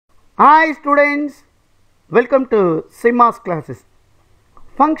Hi students, welcome to Simmas classes.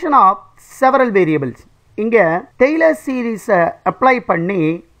 Function of several variables. இங்க Taylor series apply பண்ணி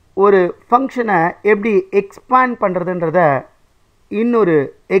ஒரு ஃபங்க்ஷனை எப்படி expand பண்றதுன்றத இன்னொரு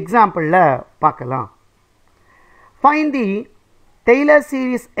எக்ஸாம்பிள்ல பார்க்கலாம். Find the Taylor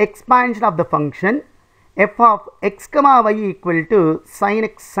series expansion of the function f of x, y equal to sin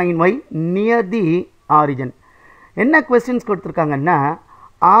x sin y near the origin. என்ன questions கொடுத்திருக்காங்கன்னா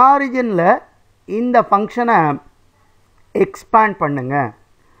ஆரிஜினில் இந்த ஃபங்க்ஷனை எக்ஸ்பேண்ட் பண்ணுங்க.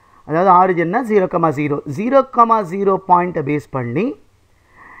 அதாவது ஆரிஜின்னா 0,0 பாயிண்ட்டை பேஸ் பண்ணி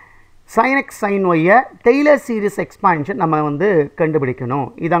sin x sin y Taylor series expansion நம்ம கண்டுபிடிக்கணும்.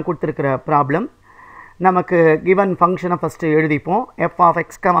 இதான் கொடுத்துருக்கிற ப்ராப்ளம். நமக்கு கிவன் ஃபங்க்ஷனை first எழுதிப்போம். f of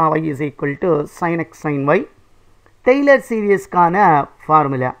x, y is equal to sin x sin y. Taylor சீரியஸ்க்கான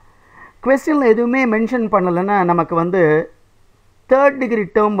formula கொஸ்டினில் எதுவுமே மென்ஷன் பண்ணலைன்னா நமக்கு தேர்ட் டிகிரி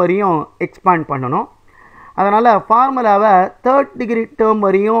டேர்ம் வரையும் எக்ஸ்பாண்ட் பண்ணணும். அதனால் ஃபார்முலாவை தேர்ட் டிகிரி டேர்ம்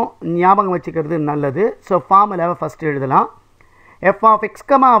வரையும் ஞாபகம் வச்சுக்கிறது நல்லது. ஸோ ஃபார்முலாவை ஃபஸ்ட்டு எழுதலாம். f of x,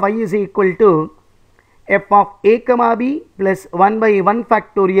 y is equal to f of a, b plus 1 by 1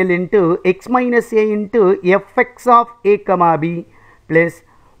 factorial into x minus a into fx of a, b plus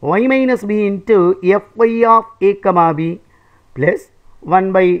y minus b into fy of a, b plus 1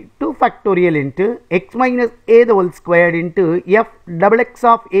 by 2 factorial into x minus a the whole squared into f double x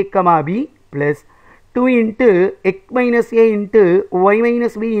of a, b plus 2 into x minus a into y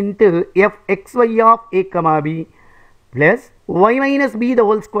minus b into f xy of a, b plus y minus b the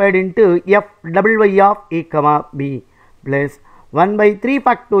whole squared into f double y of a, b plus 1 by 3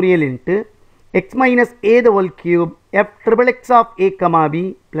 factorial into x minus a the whole cube f triple x of a, b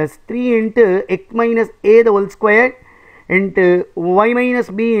plus 3 into x minus a the whole squared into y minus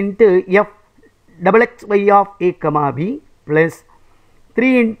b into f double x y of a, b plus 3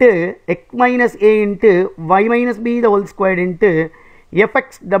 into x minus a into y minus b the whole squared into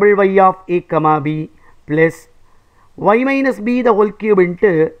fx double y of a, b plus y minus b the whole cube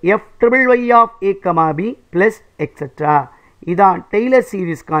into f triple y of a, b plus etc. இதான் Taylor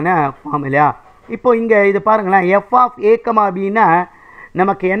சீரிஸ்க்கான formula. இப்போ இங்கே இது பாருங்களேன், f of a, bனா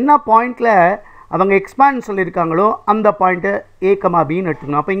நமக்கு என்ன பாயிண்டில் அவங்க expand சொல்லியிருக்காங்களோ அந்த பாயிண்ட்டு a, bன்னு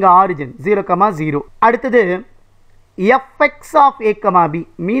எடுத்துக்கணும். அப்போ இங்கே ஆரிஜின் 0,0. அடுத்தது fx of a, b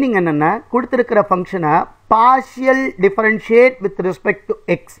meaning என்னென்னா கொடுத்துருக்கிற ஃபங்க்ஷனை partial differentiate with respect to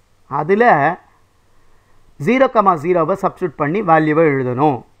X, அதில் 0,0வை சப்ஸ்டியூட் பண்ணி வேல்யூவை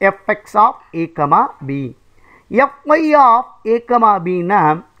எழுதணும். fx of a, b. fy of a, bனா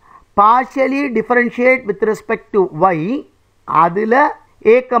partially differentiate with respect to y, அதில்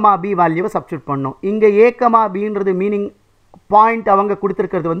a, b வேல்யூவை சப்ஸ்டியூட் பண்ணணும். இங்கே a, bன்றது மீனிங் பாயிண்ட் அவங்க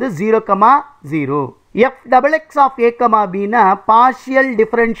கொடுத்துருக்கிறது 0,0. f double x of a, bனா partial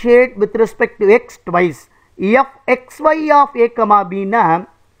differentiate with respect to x twice. f xy of a, bனா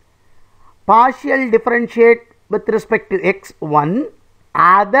partial differentiate with respect to x1,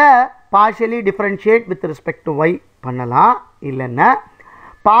 அதை partially differentiate with respect to y பண்ணலாம். இல்லைன்னா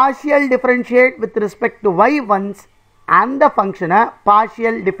partial differentiate with respect to y once அந்த ஃபங்க்ஷனை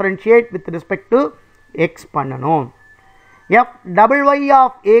partial differentiate with respect to x பண்ணணும். f double y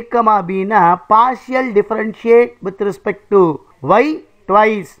of a, bனா partial differentiate with respect to y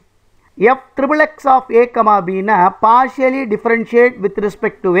twice. f triple x of a, bனா partially differentiate with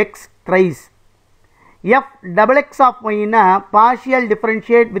respect to x thrice. f double x of y na partial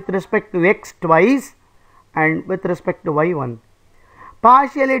differentiate with respect to x twice and with respect to y one.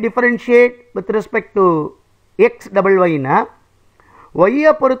 Partially differentiate with respect to x double y na y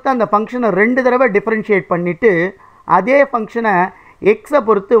பொறுத்து அந்த ஃபங்க்ஷனை 2 தடவை differentiate பண்ணிவிட்டு அதே ஃபங்க்ஷனை எக்ஸை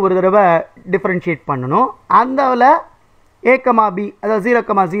பொறுத்து ஒரு தடவை டிஃபரன்ஷியேட் பண்ணணும். அந்தவில் a, b அதாவது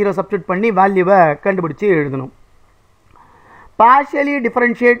 0,0 சப்ஸ்டியூட் பண்ணி வேல்யூவை கண்டுபிடிச்சி எழுதணும். Partially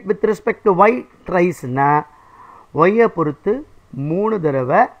differentiate with respect to y ட்ரைஸ்னா ஒய்யை பொறுத்து 3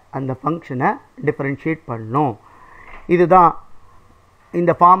 தடவை அந்த ஃபங்க்ஷனை டிஃபரன்ஷியேட் பண்ணணும். இதுதான்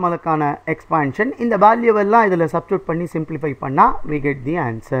இந்த ஃபார்முலாக்கான எக்ஸ்பான்ஷன். இந்த வேல்யூவெல்லாம் இதில் சப்ஸ்டியூட் பண்ணி சிம்பிளிஃபை பண்ணால் we get the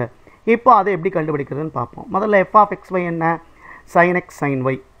answer. இப்போ அதை எப்படி கண்டுபிடிக்கிறதுன்னு பார்ப்போம். முதல்ல f of x, y என்ன? sin x sin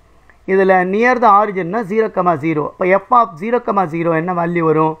y. இதில் நியர் த ஆரிஜின்னா 0,0. இப்போ f of 0,0 என்ன வேல்யூ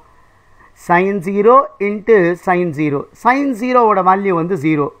வரும்? sin 0 into sin 0. sin 0ஓட value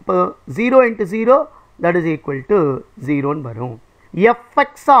 0. இப்போ 0 into 0 that is equal to 0ன்னு வரும்.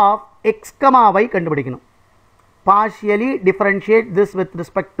 fx of x, y கண்டுபிடிக்கணும். partially differentiate this with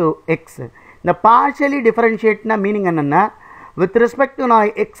respect to x. இந்த partially differentiateனா meaning என்னென்னா with respect to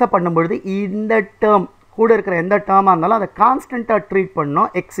நான் எக்ஸை பண்ணும்பொழுது இந்த டேர்ம் கூட இருக்கிற எந்த டேர்மாக இருந்தாலும் அதை கான்ஸ்டண்ட்டாக ட்ரீட் பண்ணணும்.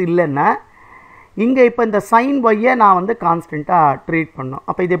 எக்ஸ் இல்லைன்னா இங்கே இப்போ இந்த sin y நான் வந்து கான்ஸ்டண்ட்டாக ட்ரீட் பண்ணோம்.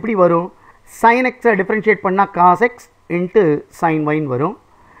 அப்போ இது எப்படி வரும்? sin x டிஃப்ரென்ஷியேட் பண்ணால் cos x into sin y வரும்.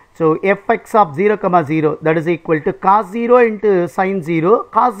 So fx of 0, 0 that is equal to cos 0 into sin 0.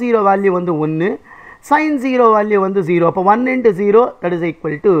 cos 0 value வந்து 1, sin 0 வேல்யூ வந்து 0. அப்போ 1 into 0 that is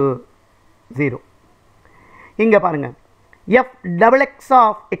equal to 0. இங்கே பாருங்கள், f(x)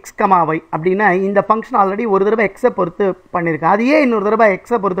 ஆஃப் x, y அப்படின்னா இந்த function already ஒரு தடவை எக்ஸை பொறுத்து பண்ணியிருக்கேன். அதையே இன்னொரு தடவை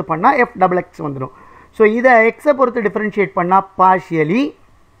எக்ஸை பொறுத்து பண்ணால் f(x) வந்துடும். ஸோ இதை எக்ஸை பொறுத்து டிஃப்ரென்ஷியேட் பண்ணால் partially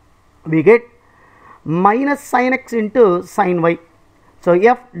we get minus sin x into sin y. So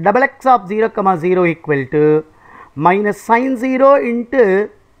f(x) of 0, 0 equal to minus sin 0 into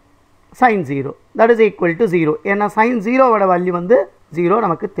sin 0 that is equal to 0. ஏன்னா sin 0 ஓட வேல்யூ வந்து 0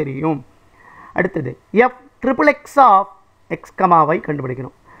 நமக்கு தெரியும். அடுத்தது f(x) of x, y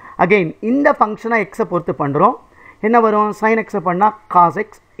கண்டுபிடிக்கணும். அகெயின் இந்த ஃபங்க்ஷனை எக்ஸை பொறுத்து பண்ணுறோம். என்ன வரும்? sin x பண்ணால் cos x,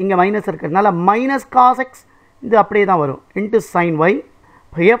 இங்கே மைனஸ் இருக்கிறதுனால மைனஸ் cos x இது அப்படியே தான் வரும் into sin y.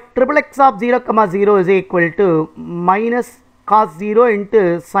 f(x) of 0, 0 is equal to minus cos 0 into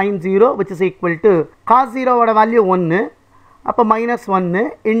sin 0 which is equal to cos 0 ஓட வேல்யூ 1, அப்போ மைனஸ் 1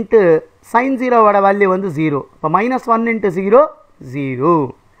 இன்ட்டு sin 0 ஓட வேல்யூ வந்து 0. அப்போ மைனஸ் 1 இன்ட்டு 0 0.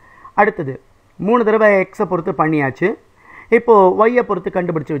 அடுத்தது 3 தடவை எக்ஸை பொறுத்து பண்ணியாச்சு. இப்போது ஒய்யை பொறுத்து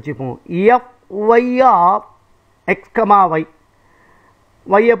கண்டுபிடிச்சி வச்சுப்போம். fy of x, y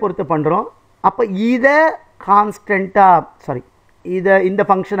ஒய்யை பொறுத்து பண்ணுறோம். அப்போ இதை கான்ஸ்டண்ட்டாக இந்த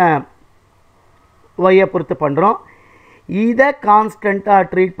ஃபங்க்ஷனை ஒய்யை பொறுத்து பண்ணுறோம். இதை கான்ஸ்டண்ட்டாக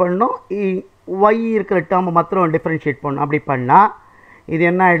ட்ரீட் பண்ணோம். ஒய் இருக்கிற டேர்ம் மாத்திரம் டிஃப்ரென்ஷியேட் பண்ணணும். அப்படி பண்ணால் இது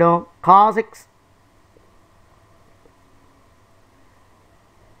என்ன ஆகிடும்? cos x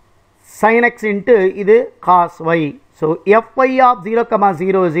sin x into இது cos y. So fy of 0,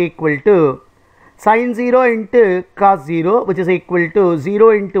 0 is equal to sin 0 into cos 0 which is equal to 0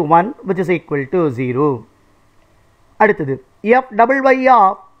 into 1 which is equal to 0. அடுத்தது f(y)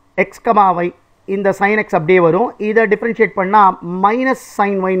 of x, y இந்த sin x அப்படியே வரும். இதை differentiate பண்ணால் minus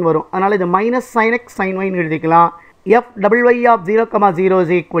sin y வரும். அதனால் இது minus sin x sin y எழுதிக்கலாம். f(y) of 0, 0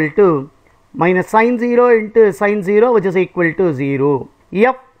 is equal to minus sin 0 into sin 0 which is equal to 0.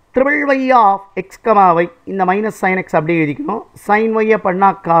 f(y) of x, y இந்த மைனஸ் sin x அப்படியே எழுதிக்கணும். sin y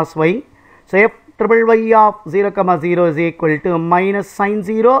பண்ணால் cos y. So f(y) of 0, 0 is equal to minus sin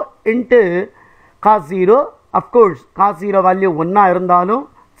 0 into cos 0. Of course cos 0 value 1 இருந்தாலும்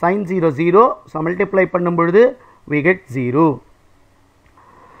sin 0 0. So multiply பண்ணும் பொழுது we get 0.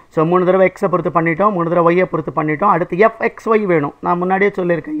 So 3 தடவை எக்ஸை பொறுத்து பண்ணிட்டோம், 3 தடவை ஒய்யை பொறுத்து பண்ணிட்டோம். அடுத்து fxy வேணும். நான் முன்னாடியே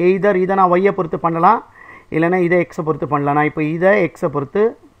சொல்லியிருக்கேன், இதை நான் ஒய்யை பொறுத்து பண்ணலாம், இல்லைனா இதை எக்ஸை பொறுத்து பண்ணலாம். நான் இப்போ இதை எக்ஸை பொறுத்து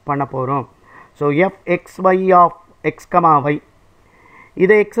பண்ண போகிறோம். So fxy of x, y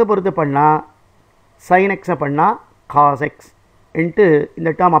இதை எக்ஸை பொறுத்து பண்ணால் sin xை பண்ணால் cos x இன்ட்டு இந்த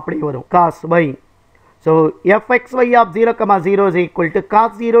டேர்ம் அப்படியே வரும் cos y. So fxy of 0, 0 is equal to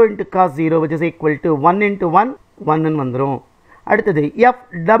cos 0 into cos 0 which is equal to 1 into 1 1 வந்துரும். அடுத்தது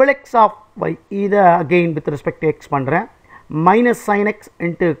f(x) of y இதை again with respect to x பண்ணுறேன். minus sin x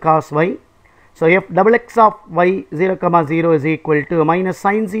into cos y. So f(x) of y 0, 0 is equal to minus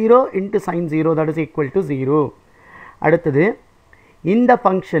sin 0 into sin 0 that is equal to 0. அடுத்தது இந்த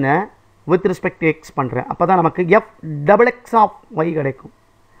ஃபங்க்ஷனை with respect to x பண்ணுறேன். அப்போ தான் நமக்கு f(x) of y கிடைக்கும்.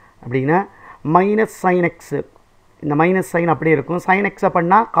 அப்படின்னா மைனஸ் sin x, இந்த மைனஸ் சைன் அப்படியே இருக்கும். sin x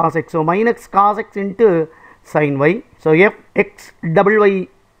பண்ணால் cos x. So minus cos x into sin y. So fxy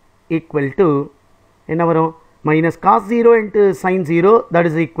equal to என்ன வரும்? Minus cos 0 into sin 0 that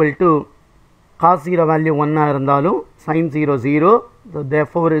is equal to cos 0 value 1 இருந்தாலும் sin 0 0. So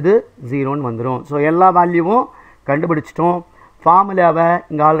therefore இது 0ன்னு வந்துடும். So எல்லா வேல்யூவும் கண்டுபிடிச்சிட்டோம். ஃபார்முலாவை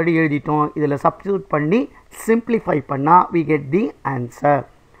இங்கே ஆல்ரெடி எழுதிட்டோம். இதில் சப்ஸ்டியூட் பண்ணி சிம்பிளிஃபை பண்ணால் we get the answer.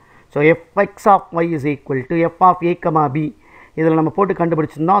 So fx of y is equal to f of a, b இதில் நம்ம போட்டு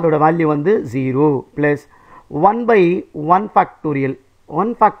கண்டுபிடிச்சிருந்தோம். அதோட வேல்யூ வந்து 0 ப்ளஸ் 1/1 ஃபேக்டோரியல்.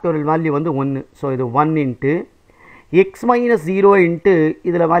 1 ஃபேக்டோரியல் வேல்யூ வந்து 1. ஸோ இது 1 இன்ட்டு x மைனஸ் 0 இன்ட்டு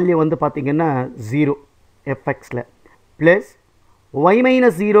இதில் வேல்யூ வந்து பார்த்திங்கன்னா 0 fxல plus y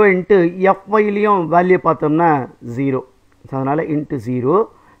minus 0 into fyலையும் value பார்த்தோம்னா 0. ஸோ அதனால் into 0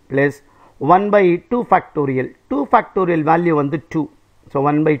 plus 1/2 factorial. 2 factorial value வந்து 2. So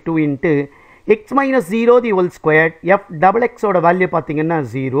 1/2 into x minus 0 the whole squared. f(x) ஓட வேல்யூ பார்த்தீங்கன்னா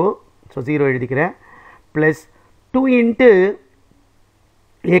 0. ஸோ 0 எழுதிக்கிறேன். Plus 2 into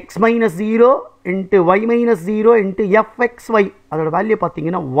x minus 0 into y minus 0 into fxy அதோட value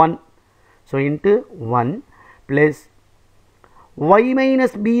பார்த்தீங்கன்னா 1. So into 1 plus y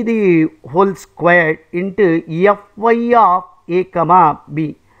minus b the whole squared into fy of a, b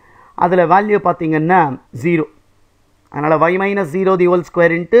அதில் value பார்த்தீங்கன்னா 0. அதனால் y minus 0 the whole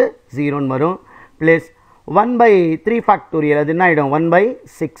square into 0 வரும். plus 1 by 3 factorial அது என்ன ஆயிடும் 1 by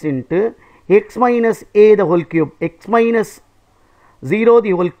 6 into x minus a the whole cube x minus 0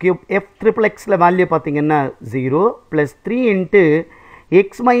 the whole cube f triple x ல value பார்த்தீங்கன்னா 0 plus 3 into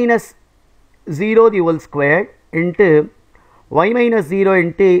x minus 0 the whole square into y minus 0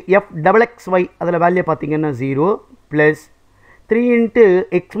 into f double xy அதில் value பார்த்தீங்கன்னா 0 plus 3 into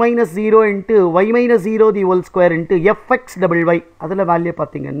x minus 0 into y minus 0 the whole square into fx double y அதில் value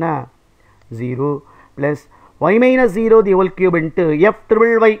பார்த்தீங்கன்னா 0 plus y minus 0 the whole cube into f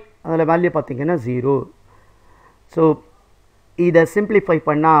triple y அதில் value பார்த்தீங்கன்னா 0. So இதை simplify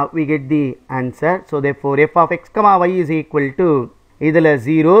பண்ணா we get the answer. So therefore f of x comma y is equal to இதில்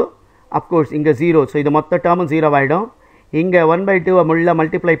 0 of course இங்கே 0. So இது மொத்த டேர்மும் 0 ஆகிடும். இங்கே 1 by 2 முள்ள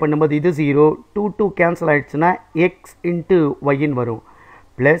மல்டிப்ளை பண்ணும்போது இது 0 2 கேன்சல் ஆகிடுச்சுன்னா x into yன்னு வரும்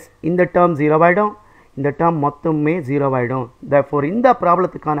ப்ளஸ் இந்த டேர்ம் 0 ஆகிடும் இந்த டேர்ம் மொத்தமே 0 ஆகிடும். therefore இந்த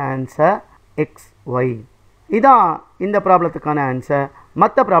ப்ராப்ளத்துக்கான ஆன்சர் xy. இதான் இந்த ப்ராப்ளத்துக்கான ஆன்சர்.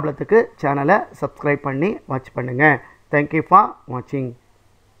 மற்ற ப்ராப்ளத்துக்கு சேனலை சப்ஸ்கிரைப் பண்ணி வாட்ச் பண்ணுங்கள். தேங்க்யூ ஃபார் வாட்சிங்.